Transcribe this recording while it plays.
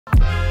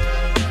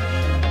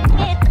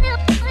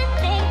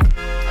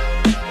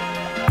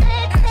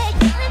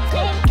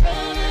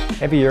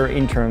Every year,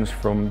 interns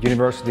from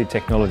University of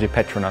Technology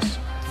PETRONAS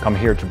come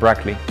here to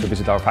Brackley to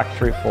visit our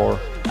factory for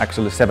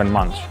actually 7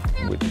 months,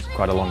 which is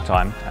quite a long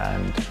time.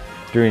 And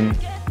during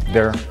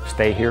their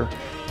stay here,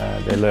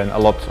 they learn a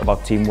lot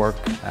about teamwork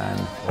and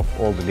of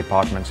all the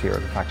departments here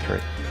at the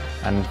factory.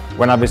 And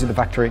when I visit the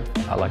factory,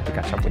 I like to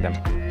catch up with them.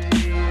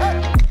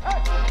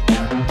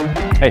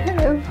 Hey,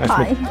 hello. Nice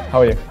Hi. to meet you. How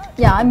are you?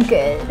 Yeah, I'm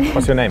good.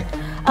 What's your name?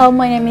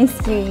 My name is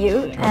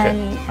Yu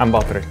and I'm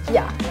Valtteri.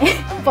 yeah,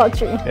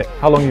 Valtteri. Yeah.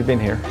 How long have you been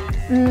here?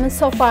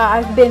 So far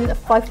I've been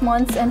 5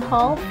 months and a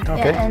half,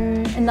 Okay.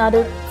 and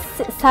another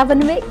 7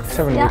 weeks.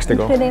 7 weeks to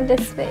go. Including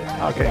this week.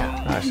 Okay,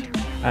 Yeah. nice.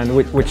 And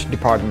which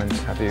departments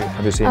have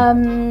you seen?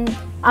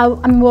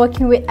 I'm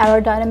working with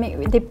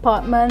aerodynamic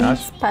department,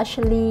 Nice.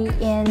 especially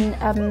in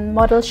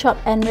model shop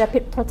and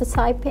rapid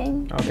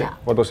prototyping. Okay. Yeah.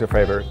 What was your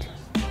favorite?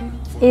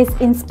 Is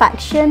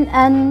inspection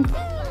and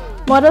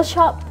model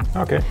shop.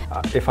 Okay.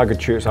 If I could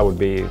choose, I would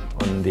be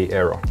on the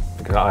aero,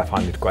 because I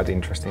find it quite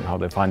interesting how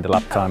they find the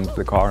lap time of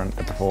the car and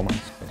the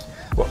performance.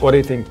 What do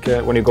you think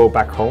when you go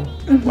back home?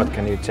 What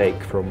can you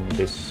take from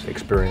this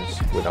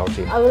experience with our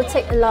team? I will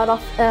take a lot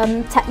of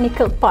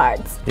technical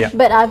parts, Yeah.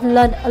 but I've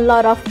learned a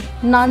lot of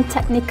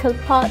non-technical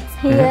parts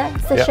here,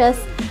 such as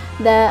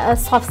the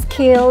soft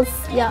skills,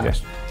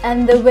 Yes.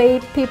 and the way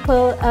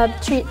people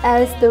treat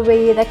us, the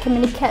way they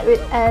communicate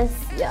with us,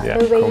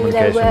 the way they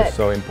Communication work. is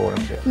so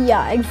important.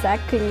 Yeah,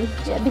 exactly.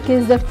 Yeah,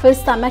 because the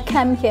first time I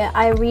came here,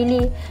 I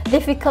really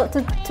difficult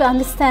to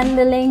understand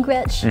the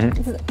language.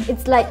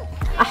 It's like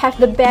I have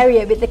the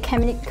barrier with the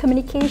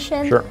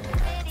communication. Sure.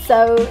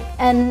 So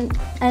and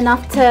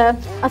after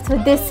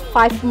this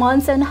 5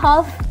 months and a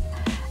half,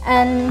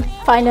 and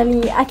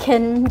finally I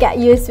can get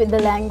used with the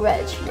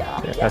language.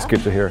 Yeah. That's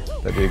good to hear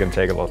that you can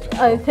take a lot.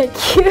 Oh, thank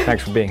you.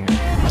 Thanks for being here.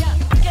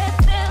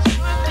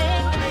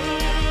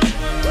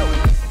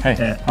 Hey,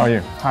 how are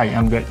you? Hi,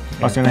 I'm good.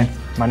 What's your name?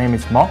 My name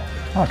is Mark.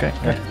 Okay,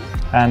 good.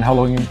 And how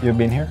long you've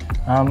been here?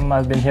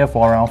 I've been here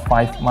for around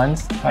 5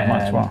 months. 5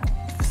 months, and wow.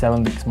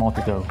 7 weeks more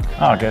to go.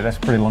 Oh, okay, that's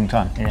a pretty long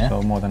time. Yeah.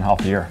 So more than half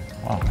a year.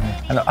 Wow.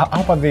 And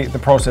how about the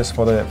process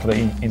for the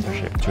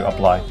internship to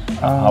apply?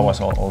 How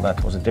was all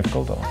that? Was it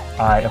difficult? Or?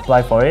 I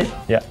applied for it.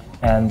 Yeah.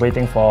 And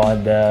waiting for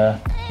the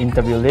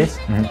interview list.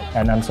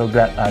 And I'm so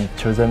glad I'm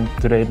chosen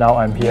today. Now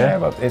I'm here. Yeah,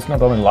 but it's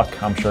not only luck.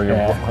 I'm sure you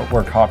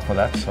worked hard for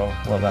that. So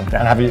well done.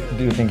 And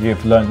do you think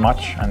you've learned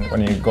much? And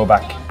when you go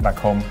back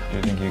home, do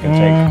you think you can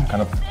take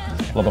kind of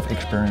a lot of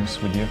experience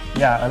with you?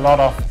 Yeah, a lot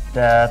of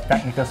the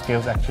technical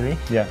skills actually.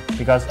 Yeah.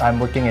 Because I'm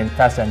working in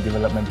test and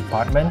development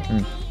department.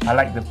 I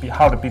like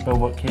how the people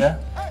work here.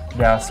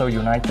 They are so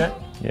united.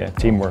 Yeah,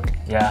 teamwork.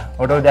 Yeah,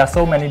 although there are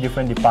so many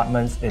different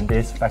departments in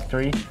this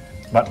factory,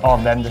 but all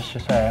of them just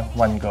share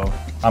one goal.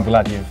 I'm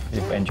glad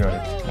you've enjoyed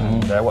it.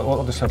 And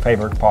what is your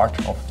favorite part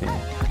of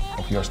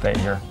your stay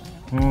here?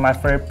 My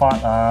favorite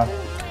part,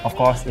 of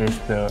course, is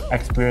to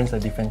experience a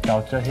different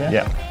culture here.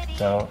 Yeah.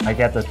 So I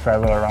get to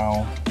travel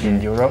around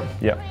in Europe,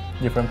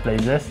 different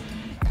places.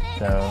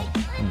 So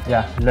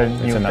yeah, learn new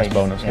things. It's a nice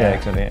bonus. Yeah,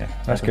 exactly. Yeah.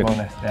 That's good.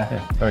 Bonus.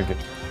 Yeah. Very good.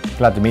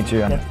 Glad to meet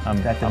you, and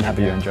I'm glad to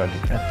happy meet you enjoyed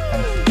it.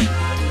 Thanks.